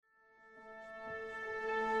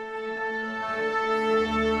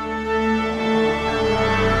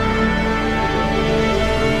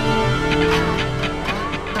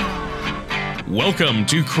Welcome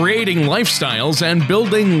to Creating Lifestyles and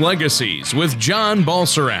Building Legacies with John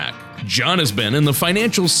Balserac. John has been in the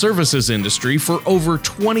financial services industry for over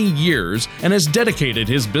 20 years and has dedicated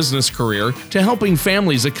his business career to helping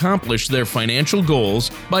families accomplish their financial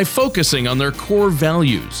goals by focusing on their core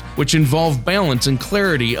values, which involve balance and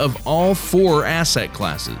clarity of all four asset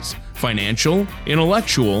classes: financial,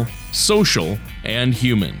 intellectual, social, and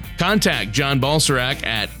human. Contact John Balserac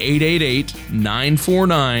at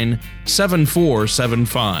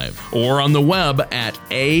 888-949-7475 or on the web at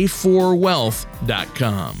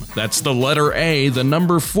a4wealth.com. That's the letter A, the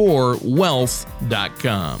number 4,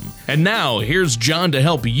 wealth.com. And now, here's John to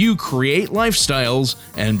help you create lifestyles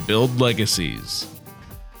and build legacies.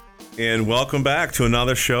 And welcome back to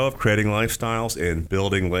another show of Creating Lifestyles and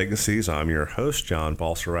Building Legacies. I'm your host, John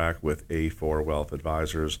Balserac with A4 Wealth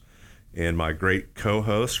Advisors, and my great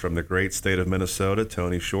co-host from the great state of Minnesota,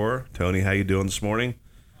 Tony Shore. Tony, how you doing this morning?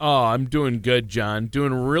 Oh, I'm doing good, John.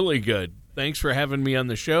 Doing really good. Thanks for having me on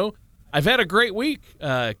the show. I've had a great week.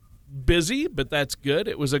 Busy, but that's good.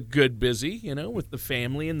 It was a good busy, with the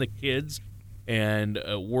family and the kids and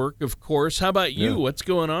work, of course. How about you? Yeah. What's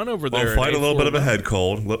going on over there? I'm fighting a little bit of a head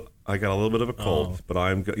cold. I got a little bit of a cold, but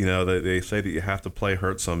they say that you have to play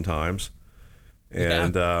hurt sometimes.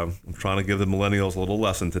 And I'm trying to give the millennials a little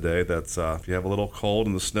lesson today. That's if you have a little cold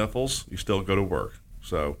and the sniffles, you still go to work.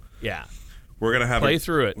 So yeah, we're gonna play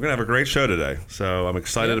through it. We're gonna have a great show today. So I'm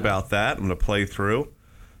excited about that. I'm gonna play through.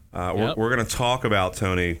 We're gonna talk about,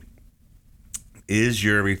 Tony, is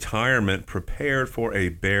your retirement prepared for a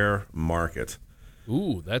bear market?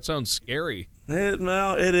 Ooh, that sounds scary. It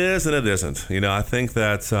is and it isn't. I think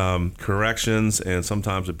that corrections and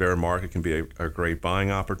sometimes a bear market can be a great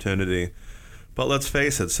buying opportunity. But let's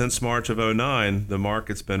face it, since March of 2009, the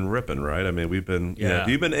market's been ripping, right? I mean, we've been, if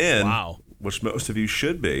you've been in, which most of you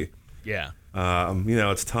should be,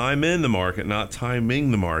 it's time in the market, not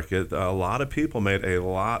timing the market. A lot of people made a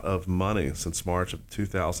lot of money since March of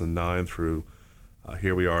 2009 through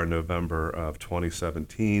here we are in November of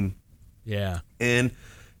 2017. Yeah. And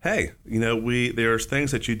hey, there's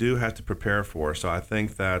things that you do have to prepare for. So I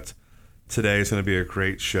think that today is going to be a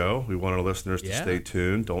great show. We want our listeners to stay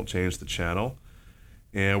tuned. Don't change the channel.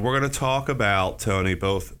 And we're going to talk about, Tony,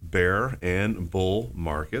 both bear and bull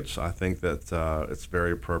markets. I think that it's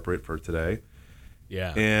very appropriate for today.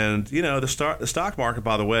 Yeah. And, the stock market,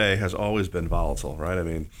 by the way, has always been volatile, right? I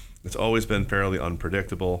mean, it's always been fairly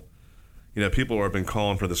unpredictable. People have been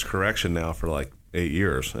calling for this correction now for like 8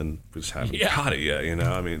 years, and we just haven't got it yet,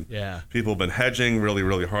 People have been hedging really,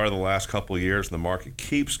 really hard the last couple of years, and the market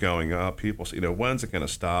keeps going up. People say, when's it going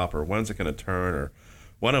to stop, or when's it going to turn, or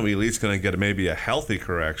when are we at least going to get maybe a healthy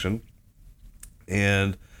correction?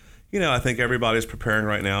 And, I think everybody's preparing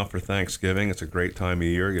right now for Thanksgiving. It's a great time of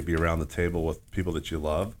year. You'll be around the table with people that you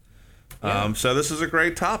love. Yeah. So this is a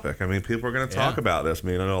great topic. I mean, people are going to talk about this. I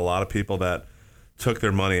mean, I know a lot of people that took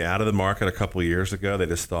their money out of the market a couple of years ago. They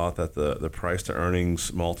just thought that the price to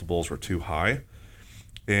earnings multiples were too high,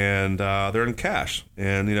 and they're in cash.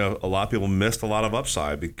 And a lot of people missed a lot of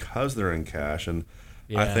upside because they're in cash. And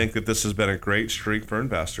I think that this has been a great streak for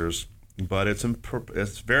investors, but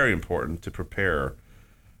it's very important to prepare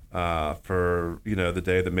for the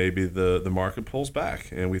day that maybe the market pulls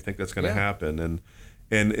back, and we think that's going to happen. And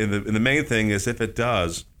the main thing is, if it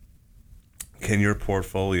does, can your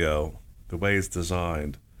portfolio, the way it's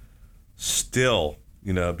designed, still,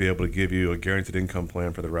 be able to give you a guaranteed income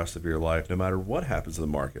plan for the rest of your life, no matter what happens to the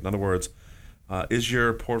market? In other words, is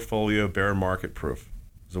your portfolio bear market proof?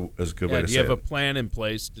 Is a good way to say it. Do you have a plan in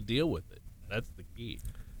place to deal with it? That's the key.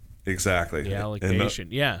 Exactly. The allocation,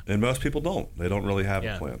 And most people don't. They don't really have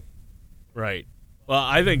a plan. Right. Well,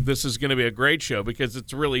 I think this is going to be a great show because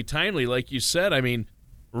it's really timely. Like you said, I mean,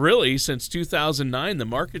 really, since 2009, the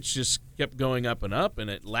market's just kept going up and up.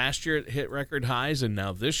 And last year it hit record highs, and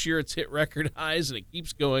now this year it's hit record highs, and it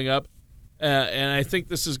keeps going up. And I think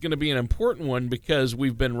this is going to be an important one because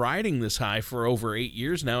we've been riding this high for over 8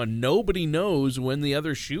 years now, and nobody knows when the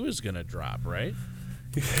other shoe is going to drop, right?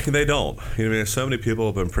 They don't. So many people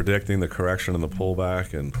have been predicting the correction and the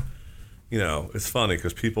pullback, and it's funny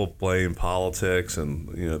because people blame politics and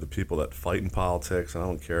the people that fight in politics. And I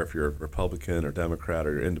don't care if you're a Republican or Democrat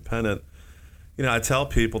or you're independent. I tell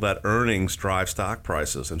people that earnings drive stock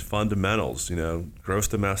prices, and fundamentals. Gross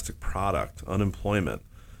domestic product, unemployment,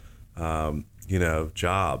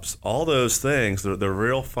 jobs, all those things. They're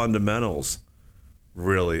real fundamentals,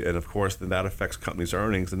 really. And of course, then that affects companies'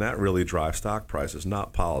 earnings, and that really drives stock prices,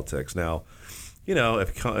 not politics. Now,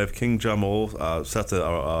 if King Jong-il sets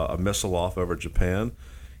a missile off over Japan,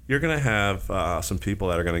 you're going to have some people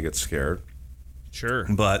that are going to get scared. Sure.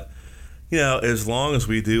 But as long as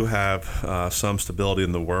we do have some stability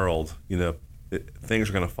in the world, things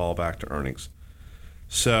are going to fall back to earnings.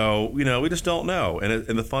 So, we just don't know.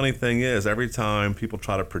 And the funny thing is, every time people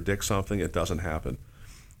try to predict something, it doesn't happen.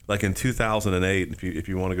 Like in 2008, if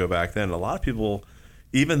you want to go back then, a lot of people,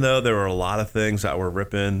 even though there were a lot of things that were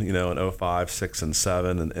ripping, in 05, 6, and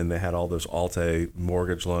 7, and they had all those Alt-A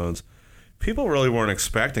mortgage loans, people really weren't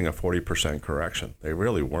expecting a 40% correction. They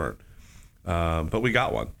really weren't. But we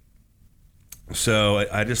got one. So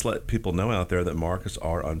I just let people know out there that markets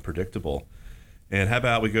are unpredictable. And how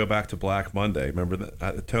about we go back to Black Monday? Remember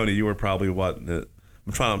that, Tony? You were probably what?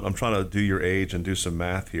 I'm trying to do your age and do some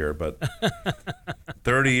math here, but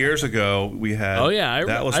 30 years ago we had. Oh yeah, I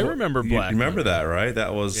remember Black. You remember Monday. that, right?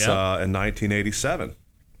 That was in 1987.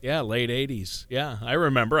 Yeah, late 80s. Yeah, I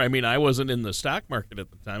remember. I mean, I wasn't in the stock market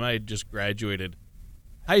at the time. I had just graduated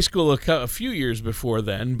high school a few years before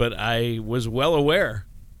then, but I was well aware.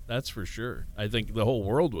 That's for sure. I think the whole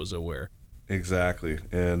world was aware. Exactly.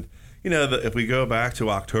 And, if we go back to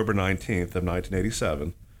October 19th of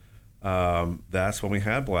 1987, that's when we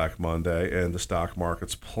had Black Monday, and the stock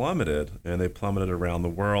markets plummeted, and they plummeted around the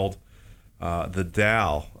world. The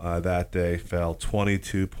Dow that day fell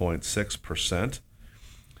 22.6%,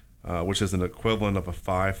 which is an equivalent of a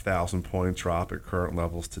 5,000 point drop at current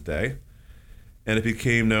levels today. And it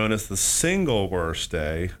became known as the single worst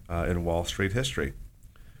day in Wall Street history.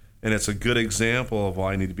 And it's a good example of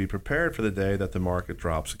why you need to be prepared for the day that the market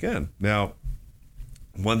drops again. Now,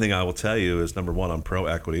 one thing I will tell you is, number one, I'm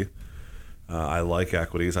pro-equity. I like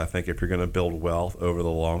equities. I think if you're going to build wealth over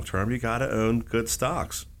the long term, you got to own good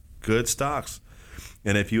stocks. Good stocks.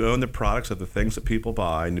 And if you own the products of the things that people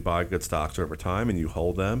buy, and you buy good stocks over time and you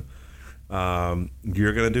hold them,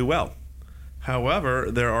 you're going to do well.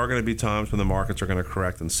 However, there are going to be times when the markets are going to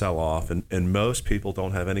correct and sell off, and most people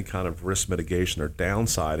don't have any kind of risk mitigation or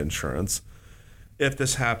downside insurance if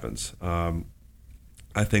this happens. I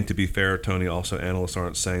think, to be fair, Tony, also analysts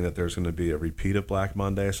aren't saying that there's going to be a repeat of Black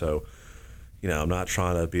Monday, so I'm not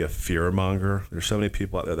trying to be a fear monger. There's so many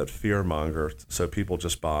people out there that fear monger, so people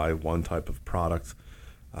just buy one type of product.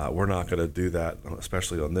 We're not going to do that,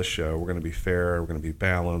 especially on this show. We're going to be fair. We're going to be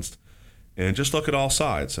balanced. And just look at all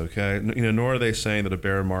sides, okay? Nor are they saying that a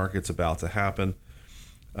bear market's about to happen.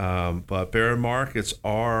 But bear markets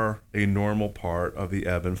are a normal part of the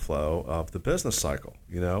ebb and flow of the business cycle,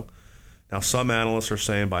 Now, some analysts are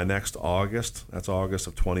saying by next August, that's August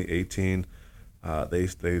of 2018, they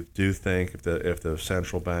do think if the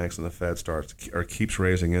central banks and the Fed keeps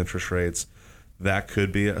raising interest rates, that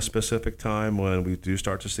could be a specific time when we do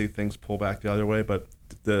start to see things pull back the other way. But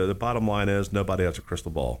the bottom line is, nobody has a crystal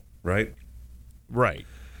ball, right? Right.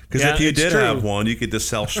 Because if you did have one, you could just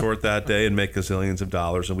sell short that day and make gazillions of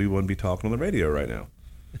dollars, and we wouldn't be talking on the radio right now.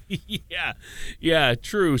 Yeah,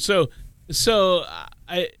 true. So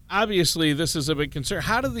obviously this is a big concern.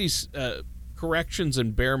 How do these corrections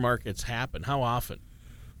in bear markets happen? How often?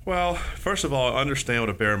 Well, first of all, understand what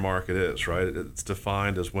a bear market is, right? It's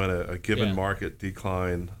defined as when a given market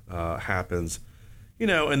decline happens, in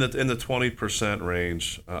the 20%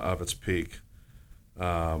 range of its peak.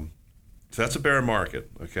 So that's a bear market,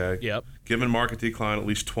 okay? Yep. Given market decline, at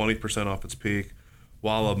least 20% off its peak,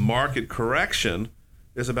 while a market correction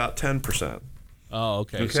is about 10%. Oh,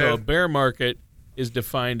 okay. So a bear market is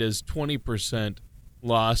defined as 20%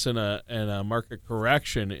 loss, and a market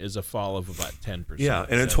correction is a fall of about 10%. Yeah,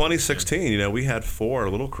 and in 2016, we had 4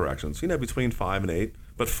 little corrections, between 5 and 8,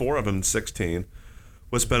 but 4 of them in 16.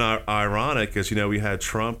 What's been ironic is, we had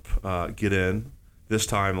Trump get in this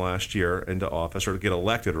time last year into office, or to get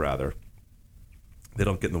elected, rather. They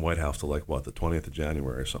don't get in the White House till the 20th of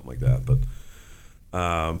January or something like that.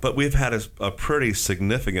 But we've had a pretty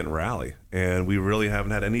significant rally, and we really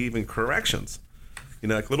haven't had any even corrections.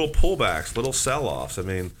 Little pullbacks, little sell-offs. I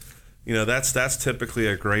mean, that's typically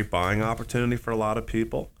a great buying opportunity for a lot of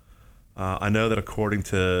people. I know that according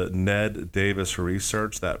to Ned Davis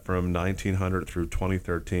research, that from 1900 through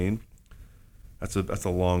 2013, that's a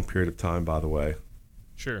long period of time, by the way.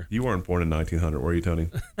 Sure. You weren't born in 1900, were you, Tony?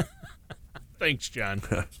 Thanks, John.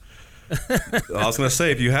 I was going to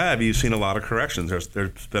say, if you have, you've seen a lot of corrections. There's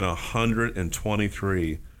been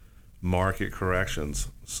 123 market corrections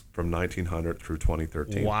from 1900 through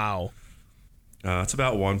 2013. Wow. It's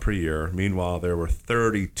about one per year. Meanwhile, there were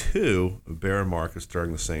 32 bear markets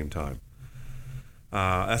during the same time.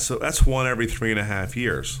 That's one every 3.5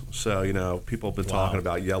 years. So, people have been talking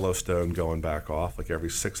about Yellowstone going back off, like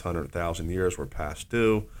every 600,000 years we're past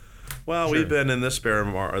due. Well, We've been in this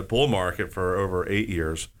bull market for over 8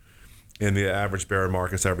 years, and the average bear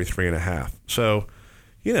market's every 3.5. So,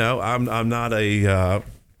 I'm not a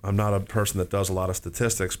I'm not a person that does a lot of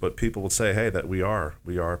statistics, but people would say, hey, that we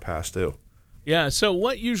are past due. Yeah. So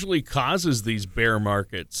what usually causes these bear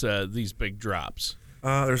markets, these big drops?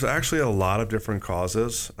 There's actually a lot of different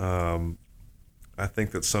causes. I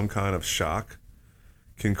think that some kind of shock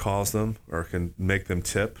can cause them or can make them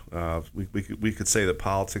tip. We could say that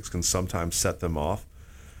politics can sometimes set them off.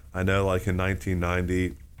 I know, like in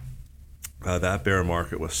 1990, that bear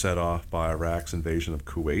market was set off by Iraq's invasion of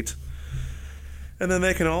Kuwait. And then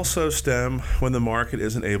they can also stem when the market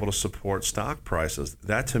isn't able to support stock prices.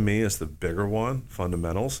 That, to me, is the bigger one,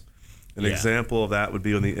 fundamentals. An example of that would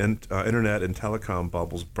be when the internet and telecom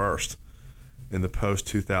bubbles burst in the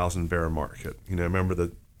post-2000 bear market. Remember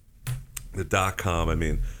the dot-com. I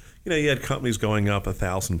mean, you had companies going up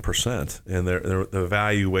 1,000%, and their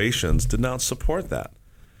valuations did not support that.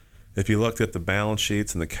 If you looked at the balance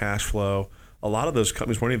sheets and the cash flow, a lot of those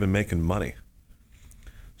companies weren't even making money.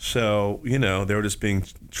 So, they were just being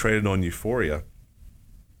traded on euphoria.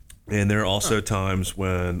 And there are also times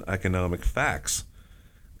when economic facts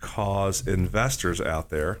cause investors out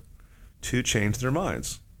there to change their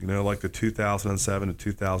minds. Like the 2007 to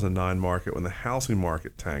 2009 market when the housing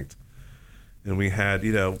market tanked. And we had,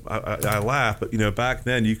 I laugh, but, back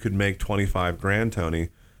then you could make $25,000, Tony,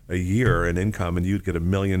 a year in income, and you'd get $1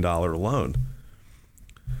 million loan.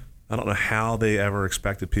 I don't know how they ever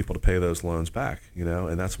expected people to pay those loans back,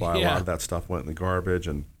 and that's why a lot of that stuff went in the garbage,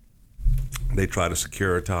 and they try to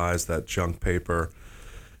securitize that junk paper.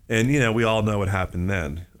 And, we all know what happened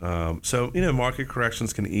then. So, market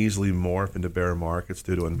corrections can easily morph into bear markets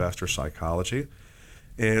due to investor psychology.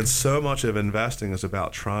 And so much of investing is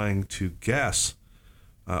about trying to guess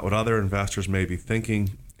what other investors may be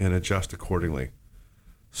thinking and adjust accordingly.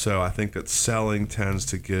 So I think that selling tends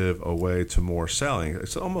to give away to more selling.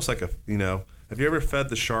 It's almost like have you ever fed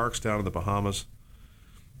the sharks down in the Bahamas?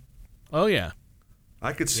 Oh, yeah.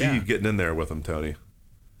 I could see you getting in there with them, Tony.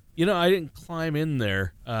 I didn't climb in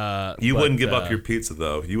there. You wouldn't give up your pizza,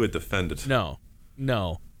 though. You would defend it. No. And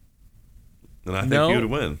I think you would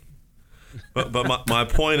win. But my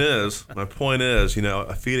point is,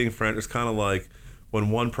 a feeding friend is kind of like when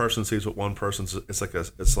one person sees what one person's.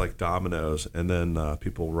 It's like dominoes, and then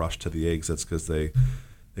people rush to the exits because they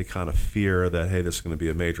kind of fear that, hey, this is going to be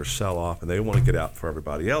a major sell-off, and they want to get out before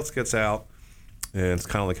everybody else gets out. And it's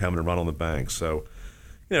kind of like having to run on the bank. So,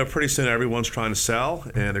 pretty soon everyone's trying to sell,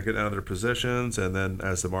 and they're getting out of their positions, and then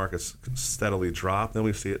as the markets steadily drop, then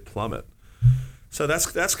we see it plummet. So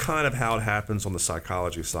that's kind of how it happens on the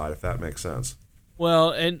psychology side, if that makes sense.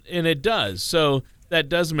 Well, and it does. So that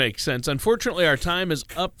does make sense. Unfortunately, our time is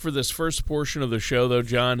up for this first portion of the show, though,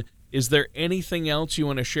 John. Is there anything else you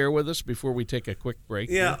want to share with us before we take a quick break?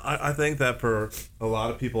 Yeah, I think that for a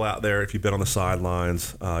lot of people out there, if you've been on the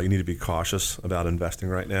sidelines, you need to be cautious about investing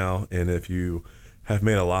right now. And if you have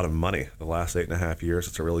made a lot of money the last 8.5 years,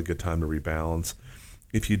 it's a really good time to rebalance.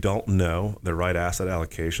 If you don't know the right asset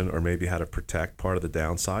allocation or maybe how to protect part of the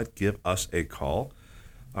downside, give us a call.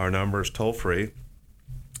 Our number is toll free.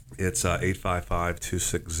 It's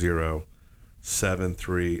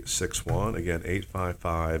 855-260-7361. Again,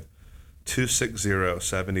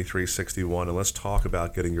 855-260-7361. And let's talk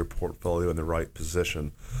about getting your portfolio in the right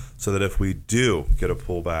position so that if we do get a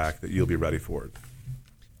pullback, that you'll be ready for it.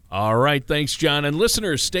 All right. Thanks, John. And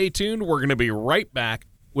listeners, stay tuned. We're going to be right back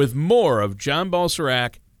with more of John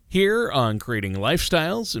Balserac here on Creating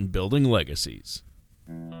Lifestyles and Building Legacies.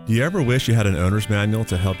 Do you ever wish you had an owner's manual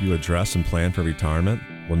to help you address and plan for retirement?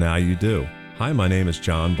 Well, now you do. Hi, my name is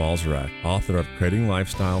John Balserac, author of Creating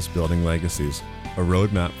Lifestyles, Building Legacies, a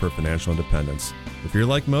roadmap for financial independence. If you're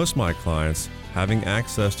like most of my clients, having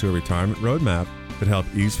access to a retirement roadmap could help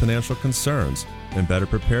ease financial concerns and better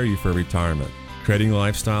prepare you for retirement. Creating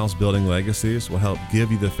Lifestyles, Building Legacies will help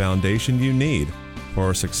give you the foundation you need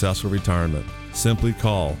for a successful retirement. Simply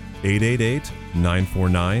call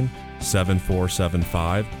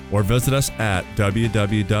 888-949-7475 or visit us at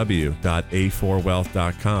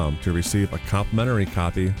www.a4wealth.com to receive a complimentary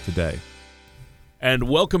copy today. And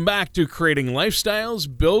welcome back to Creating Lifestyles,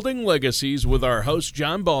 Building Legacies with our host,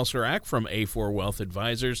 John Balserac from A4 Wealth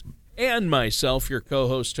Advisors, and myself, your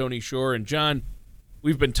co-host, Tony Shore. And John,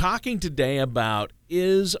 we've been talking today about,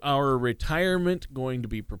 is our retirement going to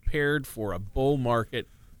be prepared for a bull market?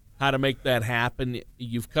 How to make that happen.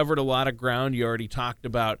 You've covered a lot of ground. You already talked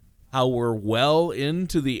about how we're well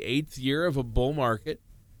into the 8th year of a bull market,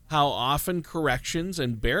 how often corrections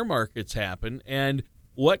and bear markets happen, and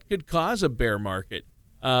what could cause a bear market.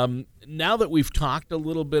 Now that we've talked a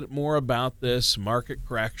little bit more about this, market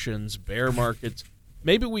corrections, bear markets,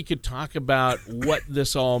 maybe we could talk about what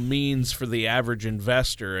this all means for the average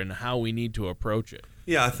investor and how we need to approach it.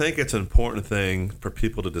 Yeah, I think it's an important thing for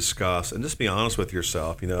people to discuss and just be honest with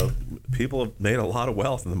yourself. People have made a lot of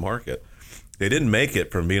wealth in the market. They didn't make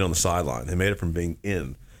it from being on the sideline. They made it from being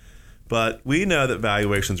in. But we know that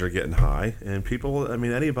valuations are getting high, and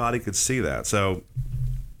anybody could see that. So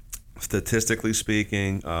statistically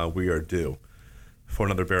speaking, we are due for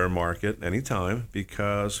another bear market anytime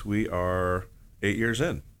because we are 8 years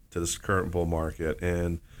in to this current bull market,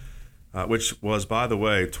 and which was, by the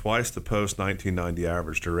way, twice the post-1990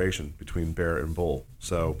 average duration between bear and bull.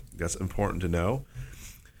 So that's important to know.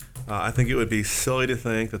 I think it would be silly to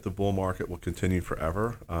think that the bull market will continue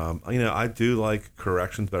forever. I do like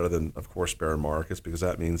corrections better than, of course, bear markets because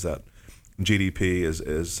that means that GDP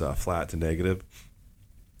is flat to negative.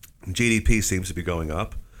 GDP seems to be going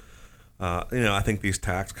up. I think these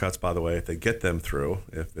tax cuts, by the way, if they get them through,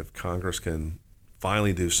 if Congress can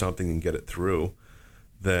finally do something and get it through,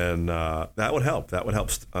 then that would help. That would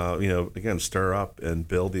help, again, stir up and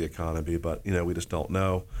build the economy. But, we just don't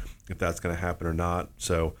know if that's going to happen or not.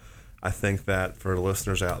 So I think that for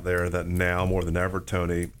listeners out there that now more than ever,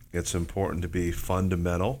 Tony, it's important to be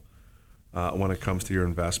fundamental when it comes to your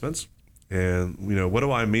investments. And, what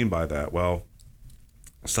do I mean by that? Well,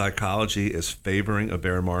 psychology is favoring a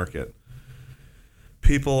bear market.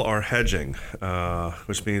 People are hedging,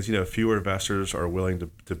 which means, fewer investors are willing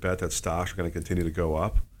to bet that stocks are going to continue to go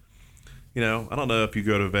up. I don't know if you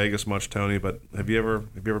go to Vegas much, Tony, but have you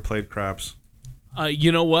ever played craps?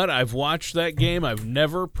 You know what? I've watched that game. I've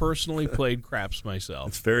never personally played craps myself.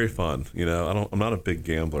 It's very fun. I'm not a big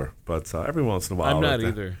gambler, but every once in a while I'm not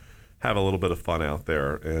either. Have a little bit of fun out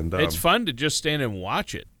there, and it's fun to just stand and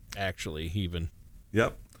watch it. Actually, even.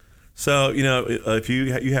 Yep. So if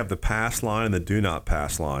you have the pass line and the do not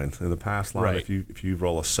pass line. In the pass line, right. if you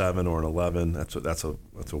roll a 7 or an 11, that's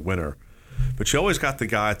a winner. But you always got the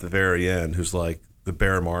guy at the very end who's like the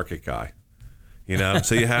bear market guy.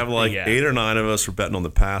 So you have like yeah. 8 or 9 of us are betting on the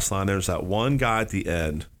pass line. There's that one guy at the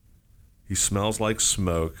end. He smells like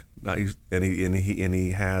smoke, and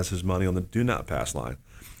he has his money on the do not pass line.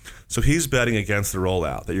 So he's betting against the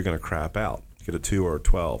rollout that you're going to crap out, get a 2 or a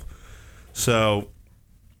 12. So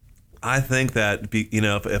I think that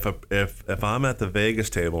if I'm at the Vegas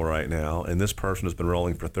table right now and this person has been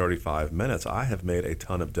rolling for 35 minutes, I have made a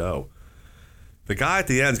ton of dough. The guy at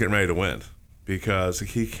the end is getting ready to win because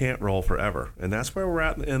he can't roll forever, and that's where we're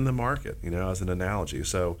at in the market. As an analogy.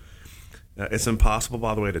 So it's impossible,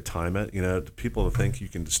 by the way, to time it. People think you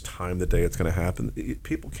can just time the day it's going to happen.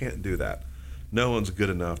 People can't do that. No one's good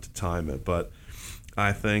enough to time it. But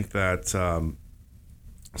I think that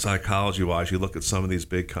psychology-wise, you look at some of these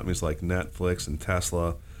big companies like Netflix and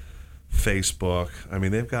Tesla, Facebook.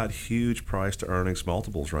 They've got huge price-to-earnings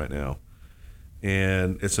multiples right now.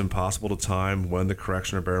 And it's impossible to time when the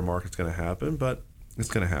correction or bear market's going to happen, but it's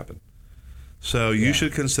going to happen. So you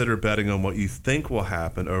should consider betting on what you think will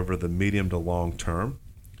happen over the medium to long term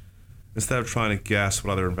instead of trying to guess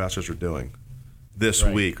what other investors are doing this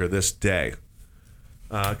week or this day.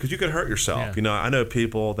 Because you could hurt yourself. Yeah. I know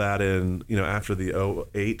people that after the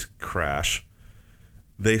 2008 crash,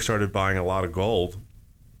 they started buying a lot of gold.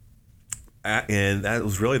 And that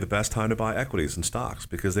was really the best time to buy equities and stocks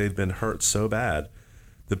because they'd been hurt so bad.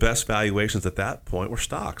 The best valuations at that point were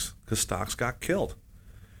stocks because stocks got killed.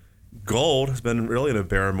 Gold has been really in a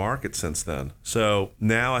bear market since then. So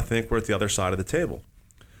now I think we're at the other side of the table.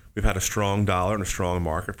 We've had a strong dollar and a strong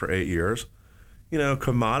market for 8 years.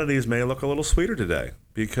 Commodities may look a little sweeter today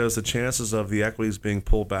because the chances of the equities being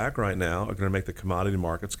pulled back right now are going to make the commodity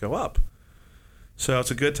markets go up. So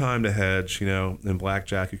it's a good time to hedge. In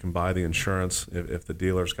blackjack, you can buy the insurance if the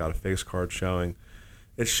dealer's got a face card showing.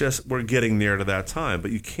 It's just we're getting near to that time,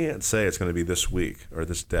 but you can't say it's going to be this week or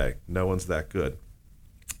this day. No one's that good.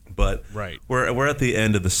 But we're at the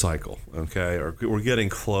end of the cycle, okay? Or we're getting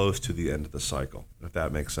close to the end of the cycle, if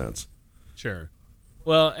that makes sense. Sure.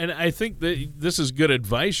 Well, and I think that this is good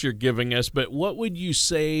advice you're giving us, but what would you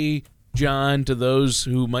say, John, to those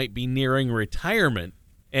who might be nearing retirement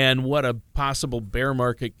and what a possible bear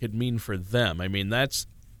market could mean for them? That's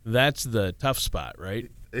the tough spot, right?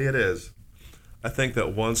 It is. I think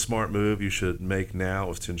that one smart move you should make now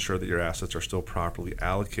is to ensure that your assets are still properly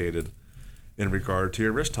allocated in regard to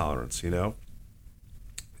your risk tolerance,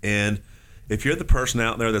 And if you're the person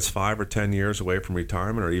out there that's 5 or 10 years away from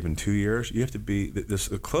retirement or even 2 years, you have to be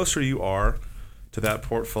the closer you are to that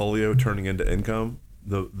portfolio turning into income,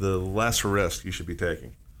 the less risk you should be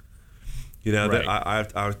taking.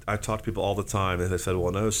 I talk to people all the time, and they said, well,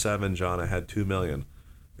 in 2007, John, I had $2 million.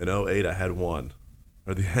 In 2008, I had $1 million.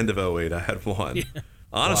 Or the end of 2008, I had $1 million.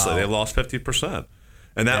 Honestly, they lost 50%.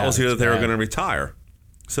 And that was either they were going to retire.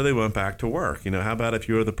 So they went back to work. How about if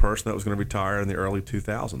you were the person that was going to retire in the early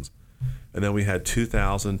 2000s? And then we had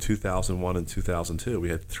 2000, 2001, and 2002. We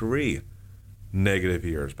had 3 negative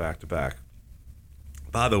years back to back.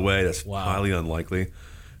 By the way, that's highly unlikely. I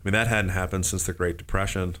mean, that hadn't happened since the Great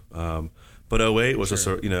Depression. But 08 was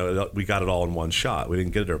we got it all in one shot. We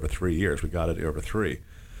didn't get it over 3 years. We got it over 3.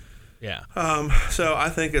 Yeah. So I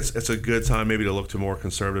think it's a good time maybe to look to more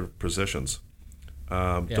conservative positions.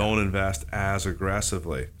 Don't invest as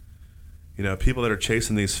aggressively. People that are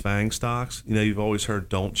chasing these FANG stocks, you've always heard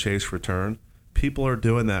don't chase return. People are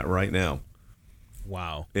doing that right now.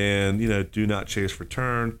 Wow. And, do not chase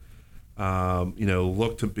return.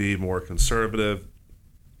 Look to be more conservative.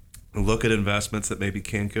 Look at investments that maybe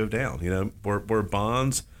can't go down. Where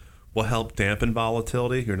bonds will help dampen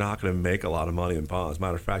volatility, you're not going to make a lot of money in bonds.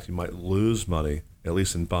 Matter of fact, you might lose money, at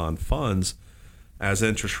least in bond funds, as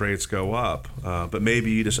interest rates go up. But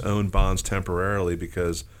maybe you just own bonds temporarily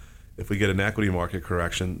because if we get an equity market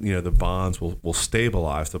correction, the bonds will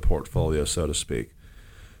stabilize the portfolio, so to speak.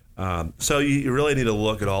 So you really need to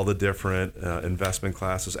look at all the different investment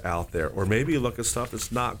classes out there, or maybe you look at stuff that's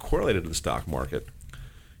not correlated to the stock market.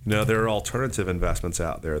 There are alternative investments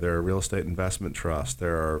out there. There are real estate investment trusts.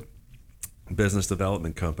 There are business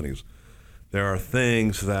development companies. There are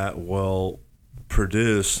things that will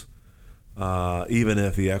produce even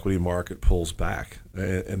if the equity market pulls back,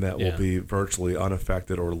 and that will be virtually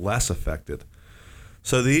unaffected or less affected.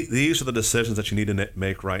 So these are the decisions that you need to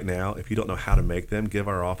make right now. If you don't know how to make them, give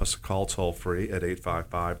our office a call toll free at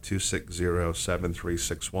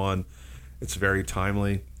 855-260-7361. It's very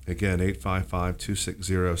timely. Again,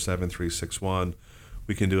 855-260-7361.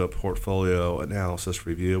 We can do a portfolio analysis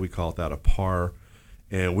review. We call that a PAR.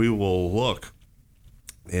 And we will look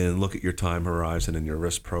at your time horizon and your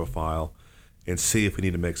risk profile and see if we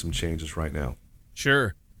need to make some changes right now.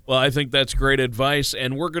 Sure. Well, I think that's great advice,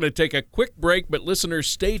 and we're going to take a quick break, but listeners,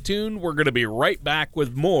 stay tuned. We're going to be right back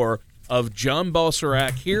with more of John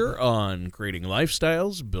Balserac here on Creating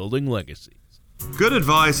Lifestyles, Building Legacies. Good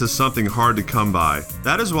advice is something hard to come by.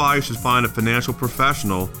 That is why you should find a financial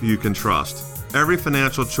professional who you can trust. Every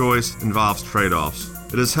financial choice involves trade-offs.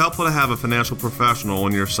 It is helpful to have a financial professional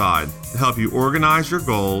on your side to help you organize your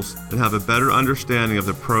goals and have a better understanding of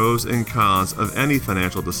the pros and cons of any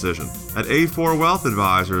financial decision. At A4 Wealth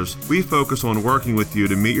Advisors, we focus on working with you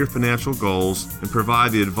to meet your financial goals and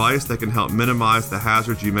provide the advice that can help minimize the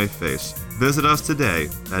hazards you may face. Visit us today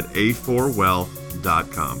at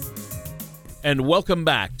a4wealth.com. And welcome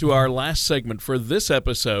back to our last segment for this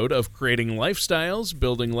episode of Creating Lifestyles,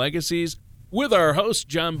 Building Legacies, with our host,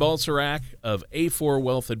 John Balserac of A4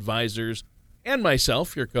 Wealth Advisors, and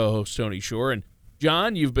myself, your co-host, Tony Shore. And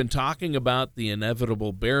John, you've been talking about the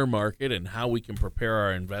inevitable bear market and how we can prepare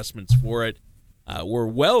our investments for it. We're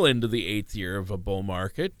well into the 8th year of a bull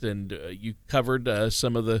market, and you covered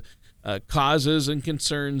some of the causes and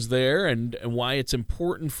concerns there and why it's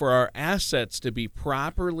important for our assets to be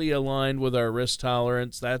properly aligned with our risk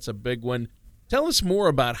tolerance. That's a big one. Tell us more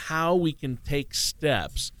about how we can take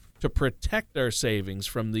steps to protect our savings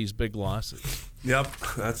from these big losses. Yep,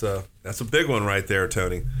 that's a big one right there,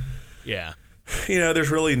 Tony. Yeah.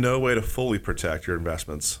 There's really no way to fully protect your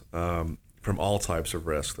investments from all types of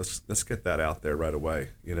risk. Let's get that out there right away,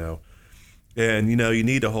 And, you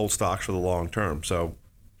need to hold stocks for the long term. So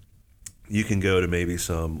you can go to maybe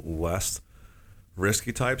some less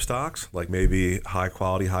risky type stocks, like maybe high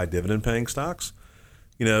quality, high dividend paying stocks.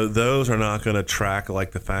 Those are not going to track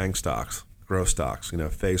like the FANG stocks. Growth stocks,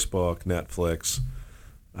 Facebook, Netflix,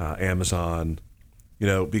 Amazon,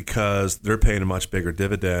 because they're paying a much bigger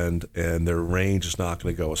dividend and their range is not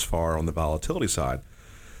going to go as far on the volatility side.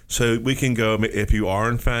 So we can go, if you are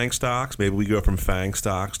in FANG stocks, maybe we go from FANG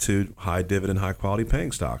stocks to high dividend, high quality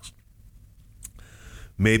paying stocks.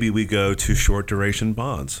 Maybe we go to short duration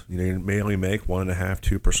bonds. You may only make 1.5%,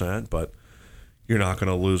 2%, but you're not going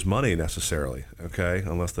to lose money necessarily, okay,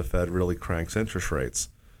 unless the Fed really cranks interest rates.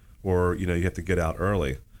 Or, you have to get out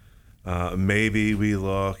early. Maybe we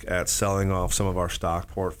look at selling off some of our stock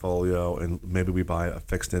portfolio and maybe we buy a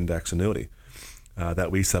fixed index annuity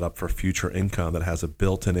that we set up for future income that has a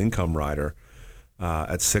built-in income rider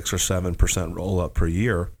at 6 or 7% roll-up per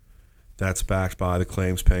year. That's backed by the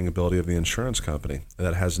claims paying ability of the insurance company.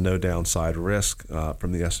 That has no downside risk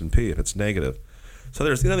from the S&P if it's negative. So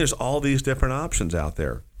there's all these different options out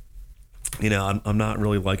there. I'm not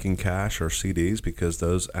really liking cash or CDs because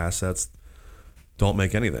those assets don't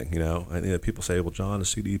make anything. And people say, well, John, a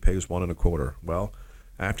CD pays 1.25%. Well,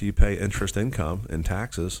 after you pay interest income and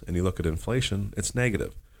taxes and you look at inflation, it's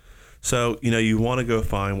negative. So, you want to go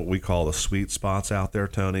find what we call the sweet spots out there,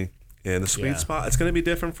 Tony. And the sweet spot, it's going to be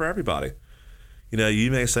different for everybody.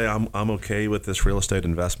 You may say I'm okay with this real estate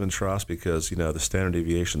investment trust because the standard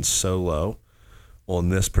deviation is so low on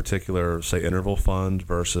this particular, say, interval fund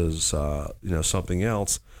versus something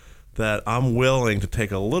else, that I'm willing to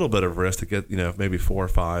take a little bit of risk to get maybe 4 or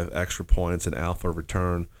 5 extra points in alpha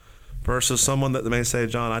return, versus someone that may say,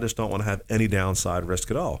 John, I just don't want to have any downside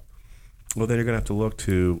risk at all. Well, then you're going to have to look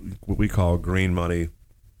to what we call green money,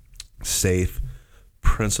 safe,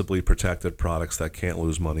 principally protected products that can't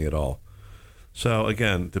lose money at all. So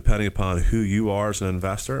again, depending upon who you are as an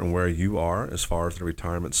investor and where you are as far as the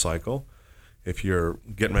retirement cycle, if you're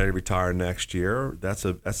getting ready to retire next year, that's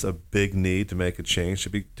a big need to make a change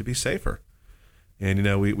to be safer.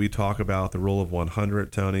 And we talk about the rule of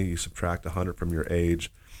 100, Tony. You subtract 100 from your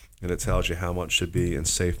age, and it tells you how much should be in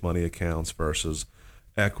safe money accounts versus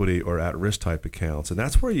equity or at-risk type accounts, and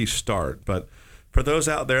that's where you start. But for those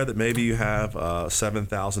out there that maybe you have a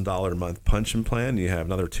 $7,000 a month pension plan, you have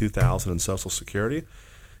another $2,000 in Social Security.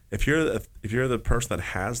 If you're the person that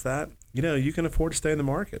has that, you can afford to stay in the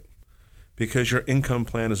market because your income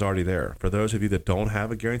plan is already there. For those of you that don't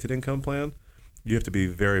have a guaranteed income plan, you have to be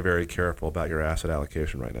very, very careful about your asset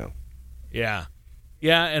allocation right now. Yeah,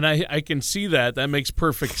 and I can see that. That makes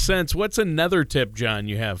perfect sense. What's another tip, John,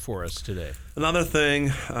 you have for us today? Another thing,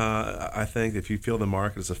 I think if you feel the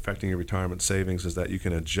market is affecting your retirement savings, is that you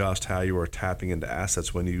can adjust how you are tapping into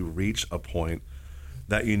assets when you reach a point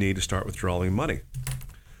that you need to start withdrawing money.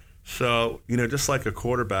 So, just like a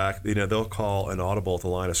quarterback, they'll call an audible at the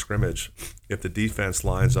line of scrimmage if the defense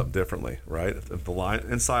lines up differently, right? If the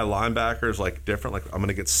inside linebacker is different, like I'm going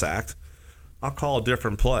to get sacked, I'll call a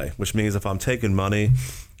different play, which means if I'm taking money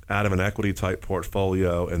out of an equity type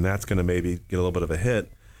portfolio and that's going to maybe get a little bit of a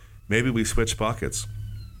hit, maybe we switch buckets.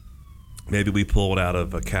 Maybe we pull it out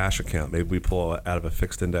of a cash account. Maybe we pull it out of a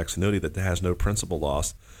fixed index annuity that has no principal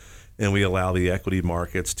loss, and we allow the equity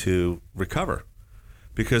markets to recover.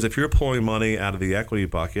 Because if you're pulling money out of the equity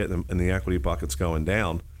bucket and the equity bucket's going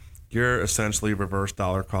down, you're essentially reverse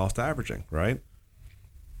dollar cost averaging, right?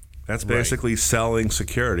 That's basically selling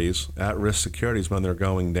securities, at-risk securities, when they're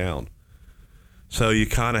going down. So you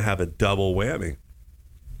kind of have a double whammy.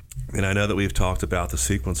 And I know that we've talked about the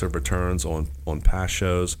sequence of returns on past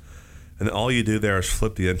shows, and all you do there is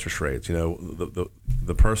flip the interest rates.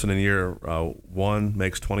 The person in year 1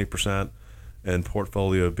 makes 20%, and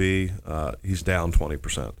portfolio B, he's down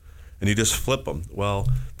 20%. And you just flip them. Well,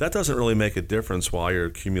 that doesn't really make a difference while you're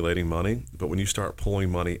accumulating money, but when you start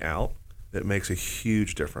pulling money out, it makes a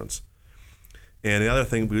huge difference. And the other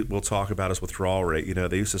thing we'll talk about is withdrawal rate.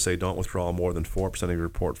 They used to say don't withdraw more than 4% of your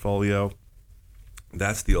portfolio.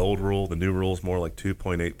 That's the old rule. The new rule is more like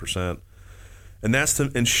 2.8%. And that's to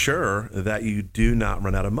ensure that you do not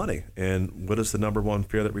run out of money. And what is the number one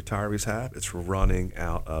fear that retirees have? It's running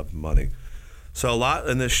out of money. So a lot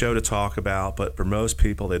in this show to talk about, but for most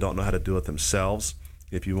people, they don't know how to do it themselves.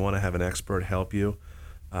 If you want to have an expert help you,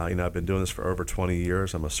 I've been doing this for over 20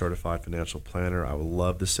 years. I'm a certified financial planner. I would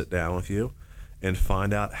love to sit down with you and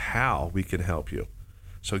find out how we can help you.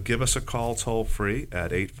 So give us a call toll free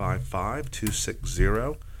at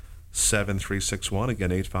 855-260-7361.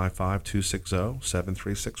 Again,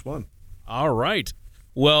 855-260-7361. All right.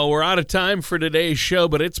 Well, we're out of time for today's show,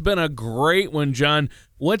 but it's been a great one, John.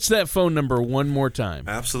 What's that phone number one more time?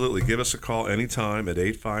 Absolutely. Give us a call anytime at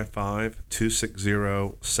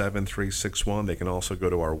 855-260-7361. They can also go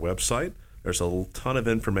to our website. There's a ton of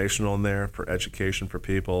information on there for education for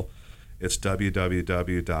people. It's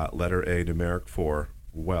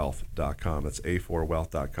www.letteraNumeric4wealth.com. That's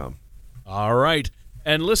a4wealth.com. All right.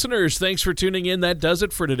 And listeners, thanks for tuning in. That does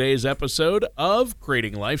it for today's episode of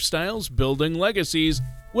Creating Lifestyles, Building Legacies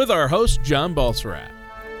with our host, John Balserac.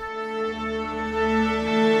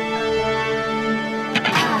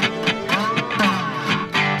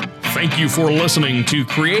 Thank you for listening to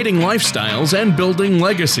Creating Lifestyles and Building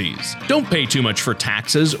Legacies. Don't pay too much for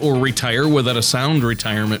taxes or retire without a sound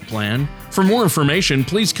retirement plan. For more information,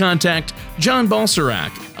 please contact John Balserac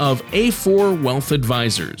of A4 Wealth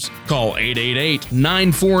Advisors. Call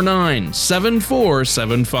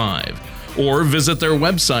 888-949-7475 or visit their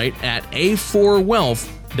website at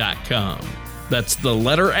a4wealth.com. That's the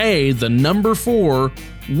letter A, the number 4,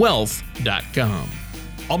 wealth.com.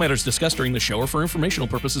 All matters discussed during the show are for informational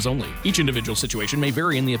purposes only. Each individual situation may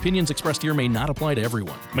vary, and the opinions expressed here may not apply to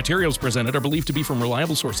everyone. Materials presented are believed to be from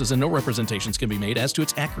reliable sources, and no representations can be made as to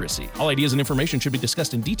its accuracy. All ideas and information should be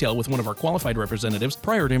discussed in detail with one of our qualified representatives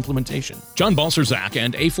prior to implementation. John Balserac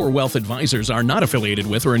and A4 Wealth Advisors are not affiliated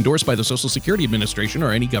with or endorsed by the Social Security Administration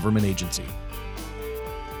or any government agency.